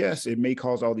medicine, and yes, it may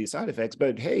cause all these side effects,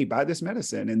 but hey, buy this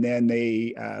medicine. And then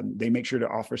they make sure to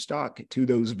offer stock to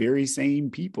those very same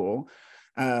people,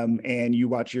 and you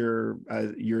watch your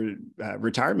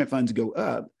retirement funds go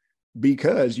up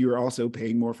because you're also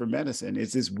paying more for medicine.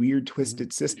 It's this weird,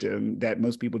 twisted system that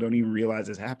most people don't even realize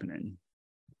is happening.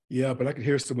 Yeah, but I could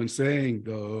hear someone saying,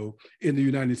 though, in the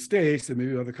United States, and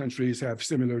maybe other countries have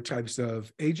similar types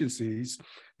of agencies,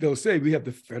 they'll say we have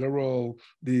the Federal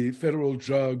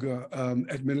Drug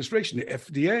Administration, the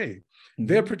FDA.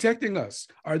 They're protecting us.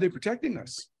 Are they protecting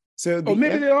us? So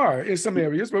maybe they are in some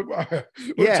areas, but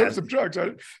in terms of drugs,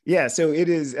 right? Yeah, so it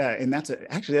is, and that's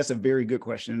a very good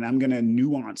question, and I'm going to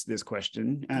nuance this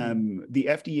question. The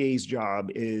FDA's job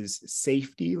is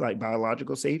safety, like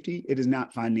biological safety. It is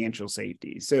not financial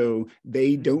safety. So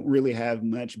they don't really have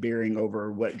much bearing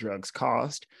over what drugs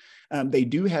cost. They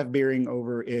do have bearing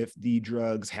over if the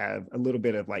drugs have a little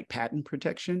bit of like patent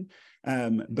protection.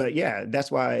 But yeah,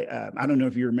 that's why I don't know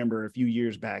if you remember a few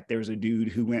years back, there was a dude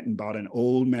who went and bought an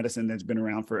old medicine that's been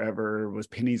around forever, was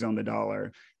pennies on the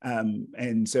dollar.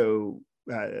 And so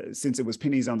since it was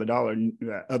pennies on the dollar,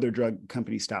 other drug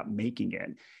companies stopped making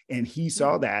it. And he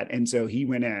saw that. And so he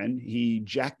went in, he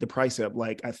jacked the price up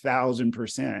like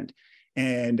 1,000%.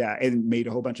 And made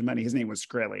a whole bunch of money. His name was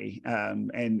Shkreli,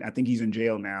 and I think he's in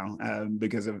jail now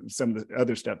because of some of the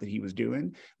other stuff that he was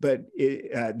doing. But the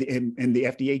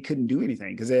FDA couldn't do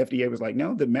anything because the FDA was like,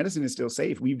 no, the medicine is still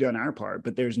safe. We've done our part,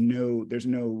 but there's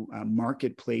no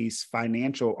marketplace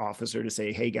financial officer to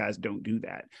say, hey guys, don't do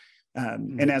that.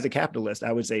 And as a capitalist,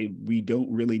 I would say we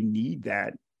don't really need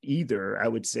that either. I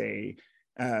would say.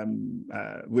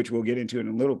 Which we'll get into in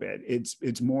a little bit.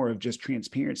 It's more of just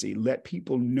transparency. Let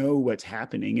people know what's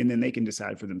happening, and then they can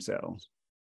decide for themselves.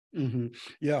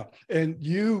 Yeah, and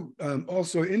you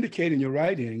also indicate in your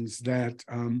writings that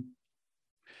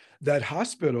that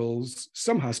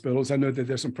some hospitals, I know that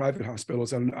there's some private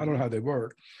hospitals, I don't know how they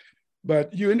work,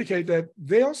 but you indicate that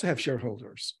they also have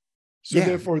shareholders. So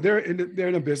therefore, they're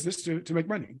in a business to make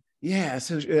money. Yeah,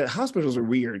 so hospitals are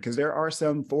weird because there are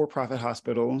some for-profit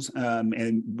hospitals,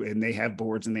 and they have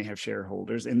boards and they have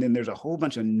shareholders, and then there's a whole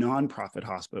bunch of nonprofit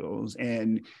hospitals,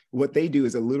 and what they do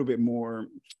is a little bit more.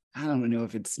 I don't know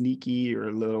if it's sneaky or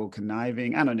a little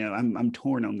conniving. I don't know. I'm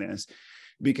torn on this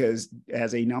because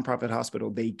as a nonprofit hospital,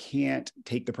 they can't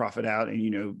take the profit out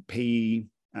and pay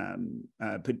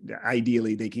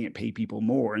ideally they can't pay people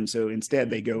more, and so instead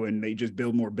they go and they just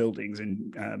build more buildings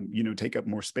and take up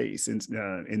more space and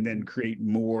then create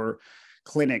more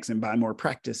clinics and buy more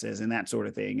practices and that sort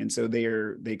of thing. And so they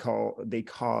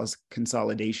cause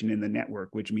consolidation in the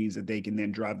network, which means that they can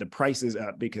then drive the prices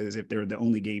up because if they're the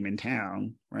only game in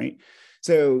town, right?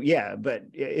 So yeah, but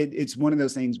it's one of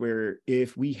those things where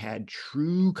if we had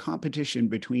true competition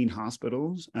between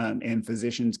hospitals and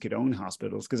physicians could own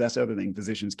hospitals, because that's the other thing,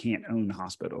 physicians can't own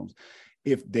hospitals.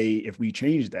 If we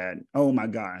change that, oh my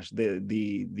gosh,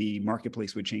 the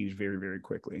marketplace would change very, very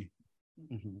quickly.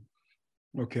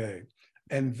 Mm-hmm. Okay.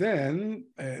 And then,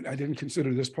 and I didn't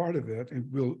consider this part of it, and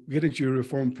we'll get into your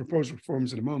proposed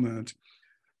reforms in a moment,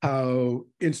 how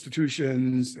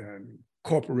institutions and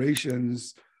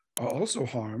corporations are also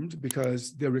harmed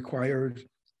because they're required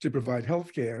to provide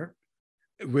health care,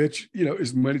 which,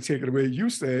 is money taken away, you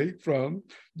say, from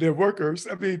their workers.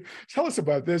 I mean, tell us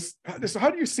about this. So how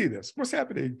do you see this? What's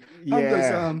happening? How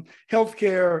does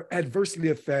healthcare adversely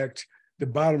affect the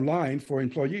bottom line for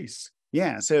employees?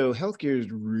 Yeah, so healthcare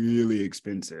is really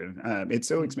expensive. It's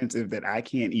so expensive that I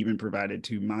can't even provide it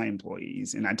to my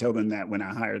employees. And I tell them that when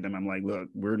I hire them, I'm like, look,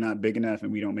 we're not big enough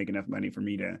and we don't make enough money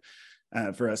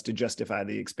for us to justify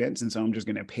the expense. And so I'm just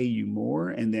going to pay you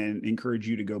more and then encourage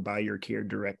you to go buy your care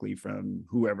directly from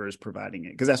whoever is providing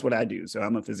it. Because that's what I do. So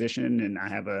I'm a physician and I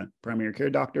have a primary care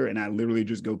doctor and I literally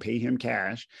just go pay him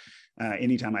cash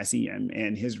anytime I see him,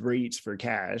 and his rates for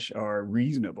cash are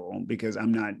reasonable because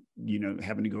I'm not,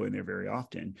 having to go in there very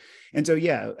often. And so,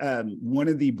 one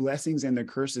of the blessings and the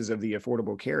curses of the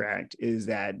Affordable Care Act is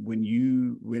that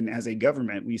when as a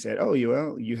government, we said, oh,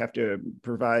 you have to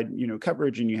provide,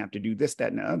 coverage and you have to do this,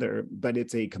 that, and the other, but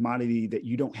it's a commodity that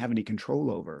you don't have any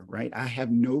control over, right? I have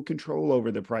no control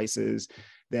over the prices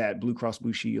that Blue Cross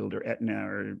Blue Shield or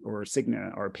Aetna or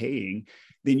Cigna are paying.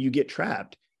 Then you get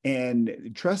trapped.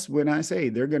 And trust when I say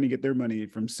they're going to get their money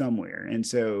from somewhere. And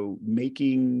so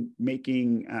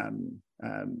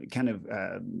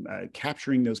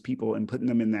capturing those people and putting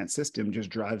them in that system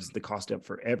just drives the cost up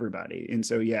for everybody. And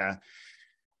so,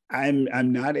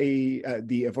 I'm not the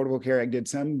Affordable Care Act did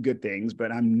some good things,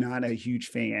 but I'm not a huge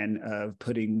fan of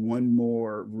putting one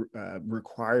more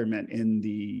requirement in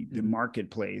the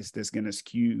marketplace that's going to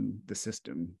skew the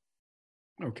system.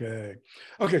 Okay.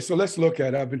 So let's look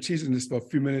at it. I've been teasing this for a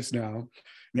few minutes now.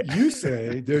 You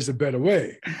say there's a better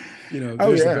way.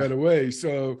 There's a better way.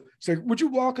 So would you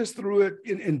walk us through it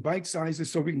in bite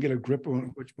sizes so we can get a grip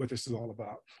on what this is all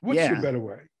about? What's your better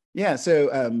way? Yeah. So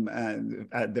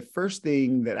the first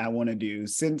thing that I want to do,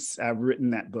 since I've written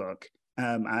that book,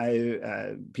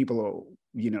 people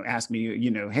will, ask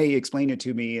me, hey, explain it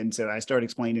to me. And so I start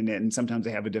explaining it, and sometimes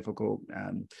they have a difficult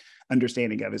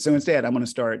understanding of it. So instead, I'm going to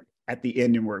start at the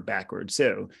end and work backwards.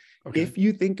 So if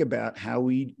you think about how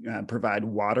we provide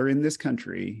water in this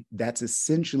country, that's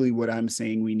essentially what I'm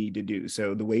saying we need to do.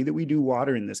 So the way that we do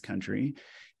water in this country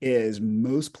is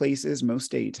most places, most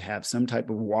states have some type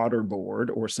of water board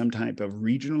or some type of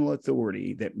regional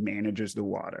authority that manages the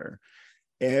water.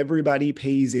 Everybody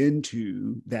pays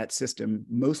into that system,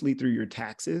 mostly through your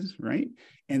taxes, right?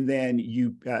 And then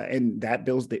and that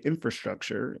builds the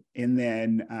infrastructure, and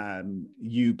then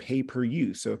you pay per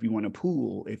use. So if you want a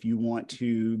pool, if you want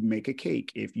to make a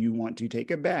cake, if you want to take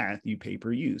a bath, you pay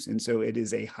per use. And so it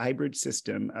is a hybrid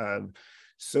system of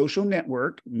social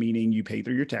network, meaning you pay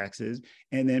through your taxes,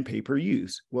 and then pay per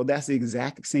use. Well, that's the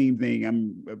exact same thing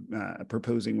I'm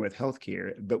proposing with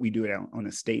healthcare, but we do it on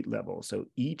a state level. So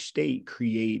each state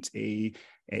creates a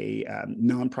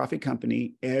nonprofit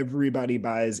company. Everybody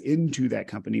buys into that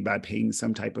company by paying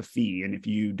some type of fee. And if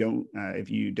you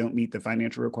don't meet the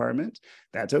financial requirements,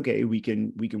 that's okay. We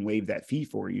can waive that fee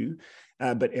for you.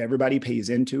 But everybody pays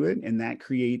into it, and that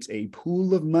creates a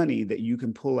pool of money that you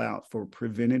can pull out for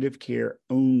preventative care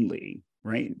only,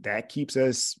 right? That keeps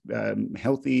us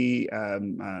healthy at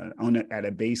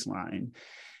a baseline.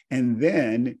 And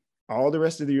then all the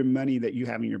rest of your money that you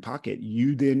have in your pocket,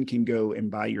 you then can go and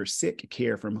buy your sick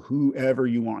care from whoever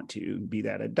you want to, be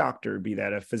that a doctor, be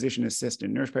that a physician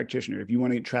assistant, nurse practitioner. If you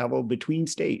want to travel between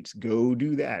states, go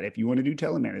do that. If you want to do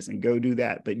telemedicine, go do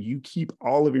that. But you keep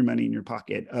all of your money in your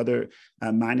pocket,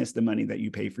 minus the money that you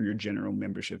pay for your general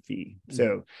membership fee.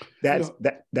 So that's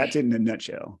it in a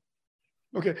nutshell.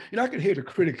 Okay. I could hear the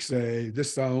critics say,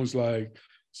 this sounds like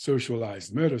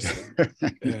socialized medicine.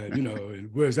 And, and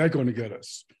where's that going to get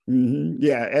us? Mm-hmm.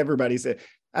 Yeah, everybody said,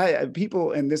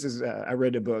 People, and this is, I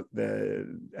read a book,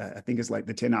 I think it's like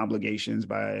The 10 Obligations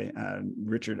by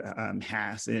Richard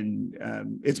Haas. And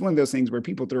it's one of those things where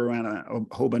people throw around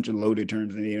a whole bunch of loaded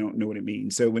terms and they don't know what it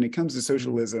means. So when it comes to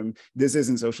socialism, this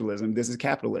isn't socialism, this is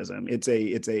capitalism. It's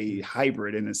a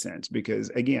hybrid in a sense, because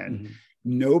again,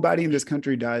 nobody in this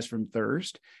country dies from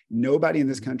thirst. Nobody in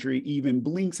this country even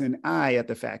blinks an eye at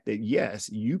the fact that, yes,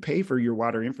 you pay for your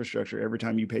water infrastructure every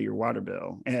time you pay your water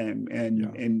bill.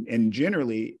 And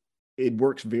generally, it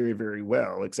works very, very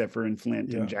well, except for in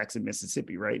Flint and Jackson,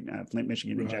 Mississippi, right? Flint,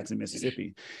 Michigan, and Jackson,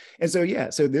 Mississippi. And so,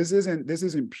 so this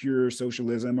isn't pure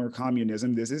socialism or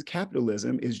communism. This is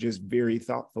capitalism, is just very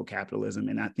thoughtful capitalism.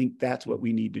 And I think that's what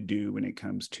we need to do when it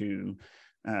comes to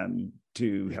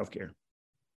healthcare.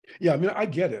 Yeah, I mean, I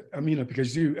get it. I mean,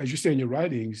 because as you say in your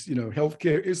writings,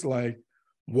 healthcare is like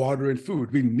water and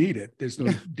food. We need it. There's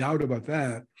no doubt about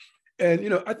that.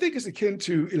 And, I think it's akin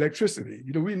to electricity.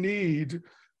 We need,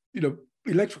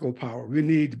 electrical power. We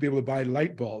need to be able to buy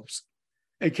light bulbs.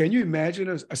 And can you imagine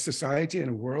a society and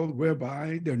a world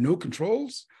whereby there are no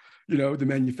controls? The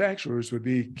manufacturers would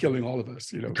be killing all of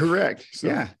us, Correct. So,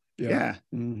 yeah.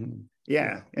 Mm-hmm.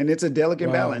 Yeah. And it's a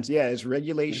delicate balance. Yeah. It's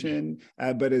regulation,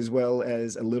 but as well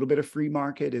as a little bit of free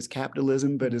market is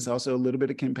capitalism, but it's also a little bit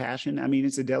of compassion. I mean,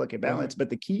 it's a delicate balance, but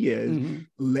the key is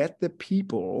let the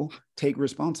people take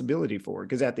responsibility for it.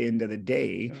 Because at the end of the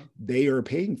day, they are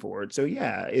paying for it. So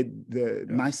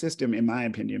my system, in my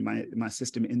opinion, my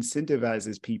system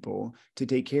incentivizes people to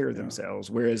take care of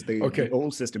themselves, whereas the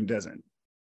old system doesn't.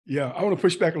 Yeah, I want to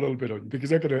push back a little bit on you,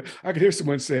 because I could hear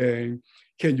someone saying,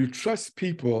 can you trust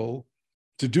people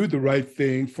to do the right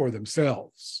thing for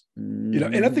themselves?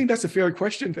 And I think that's a fair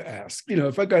question to ask.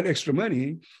 If I got extra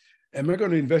money, am I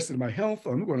going to invest in my health,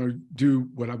 or am I going to do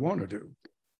what I want to do?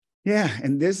 Yeah.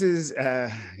 And this is,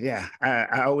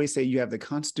 I always say you have the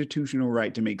constitutional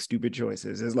right to make stupid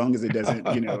choices as long as it doesn't,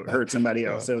 hurt somebody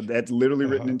else. So that's literally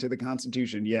written into the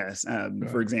Constitution. Yes.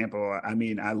 For example, I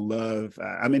mean,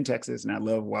 I'm in Texas and I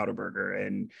love Whataburger,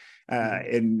 and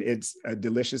it's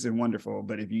delicious and wonderful,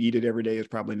 but if you eat it every day, it's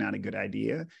probably not a good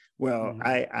idea. Well,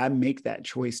 I make that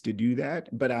choice to do that,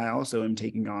 but I also am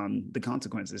taking on the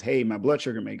consequences. Hey, my blood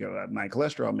sugar may go up, my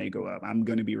cholesterol may go up. I'm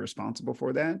going to be responsible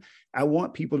for that. I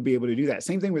want people to be able to do that.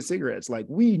 Same thing with cigarettes. Like,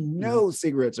 we know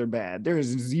cigarettes are bad. There is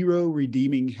zero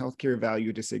redeeming healthcare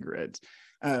value to cigarettes.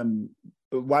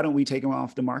 Why don't we take them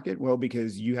off the market? Well,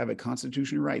 because you have a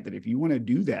constitutional right that if you want to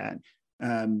do that,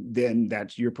 then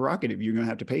that's your prerogative. You're going to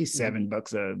have to pay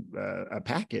 $7 a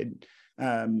packet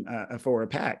for a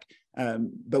pack.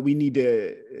 But we need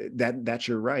to, that's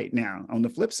your right. Now, on the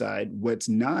flip side, what's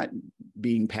not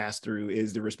being passed through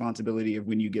is the responsibility of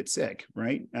when you get sick,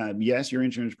 right? Yes, your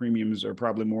insurance premiums are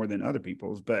probably more than other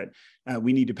people's, but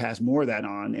we need to pass more of that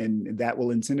on, and that will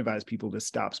incentivize people to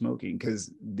stop smoking.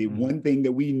 Because the one thing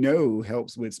that we know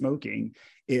helps with smoking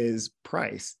is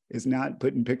price. It's not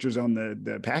putting pictures on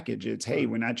the package. It's, hey,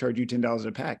 when I charge you $10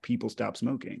 a pack, people stop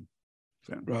smoking.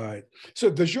 So. Right. So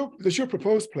does your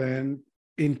proposed plan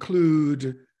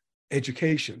include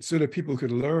education so that people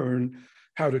could learn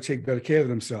how to take better care of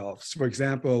themselves? For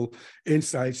example,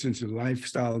 insights into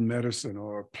lifestyle medicine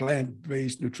or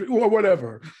plant-based nutrition or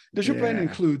whatever. Does your plan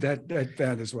include that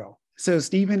as well? So,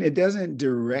 Stephen, it doesn't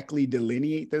directly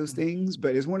delineate those things,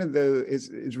 but it's one of those,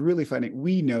 it's really funny.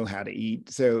 We know how to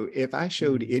eat. So if I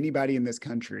showed anybody in this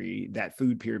country that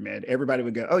food pyramid, everybody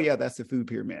would go, oh yeah, that's the food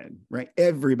pyramid, right?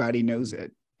 Everybody knows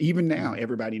it. Even now,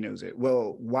 everybody knows it.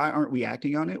 Well, why aren't we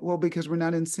acting on it? Well, because we're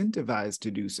not incentivized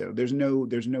to do so. There's no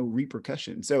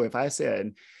repercussion. So if I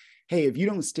said, hey, if you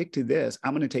don't stick to this,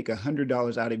 I'm going to take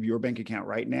 $100 out of your bank account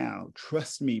right now.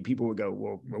 Trust me, people would go,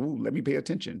 well, let me pay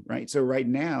attention, right? So right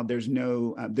now, there's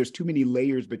too many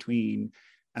layers between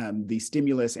the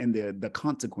stimulus and the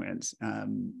consequence.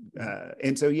 And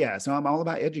so, so I'm all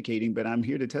about educating, but I'm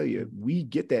here to tell you, we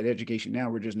get that education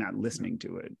now. We're just not listening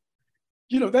to it.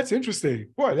 That's interesting.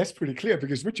 Boy, that's pretty clear,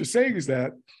 because what you're saying is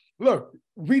that, look,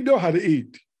 we know how to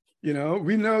eat. We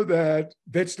know that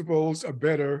vegetables are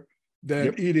better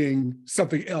than eating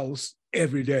something else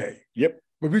every day. Yep.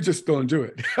 But we just don't do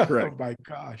it. Correct. Oh my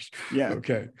gosh. Yeah.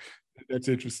 Okay. That's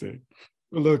interesting.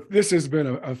 Well, look, this has been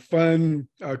a fun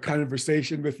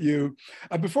conversation with you.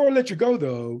 Before I let you go,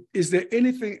 though, is there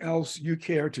anything else you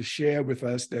care to share with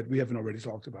us that we haven't already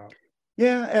talked about?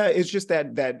 Yeah, it's just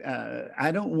that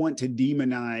I don't want to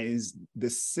demonize the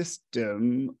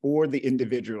system or the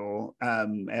individual.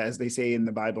 As they say in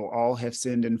the Bible, all have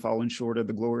sinned and fallen short of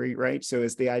the glory, right? So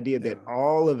it's the idea that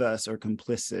all of us are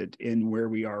complicit in where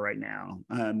we are right now.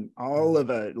 All of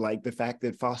like the fact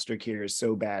that foster care is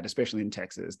so bad, especially in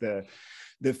Texas, the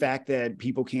the fact that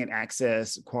people can't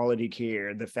access quality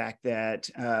care, the fact that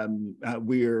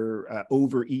we're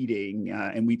overeating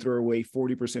and we throw away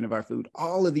 40% of our food,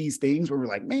 all of these things where we're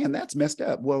like, man, that's messed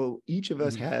up. Well, each of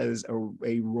us has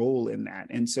a role in that.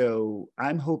 And so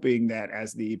I'm hoping that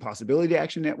as the Possibility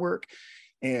Action Network,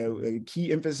 a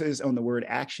key emphasis on the word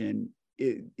action,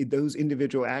 those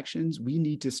individual actions, we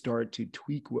need to start to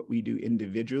tweak what we do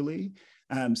individually,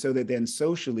 so that then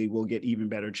socially we'll get even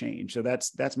better change. So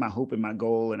that's my hope and my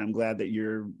goal. And I'm glad that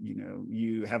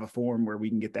you have a forum where we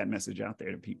can get that message out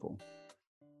there to people.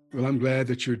 Well, I'm glad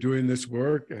that you're doing this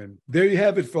work. And there you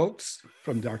have it, folks,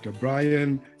 from Dr.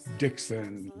 Brian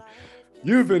Dixon.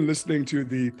 You've been listening to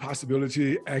the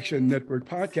Possibility Action Network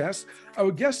podcast.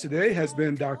 Our guest today has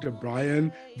been Dr.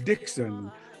 Brian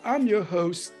Dixon. I'm your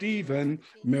host, Stephen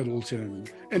Middleton.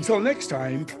 Until next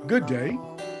time, good day.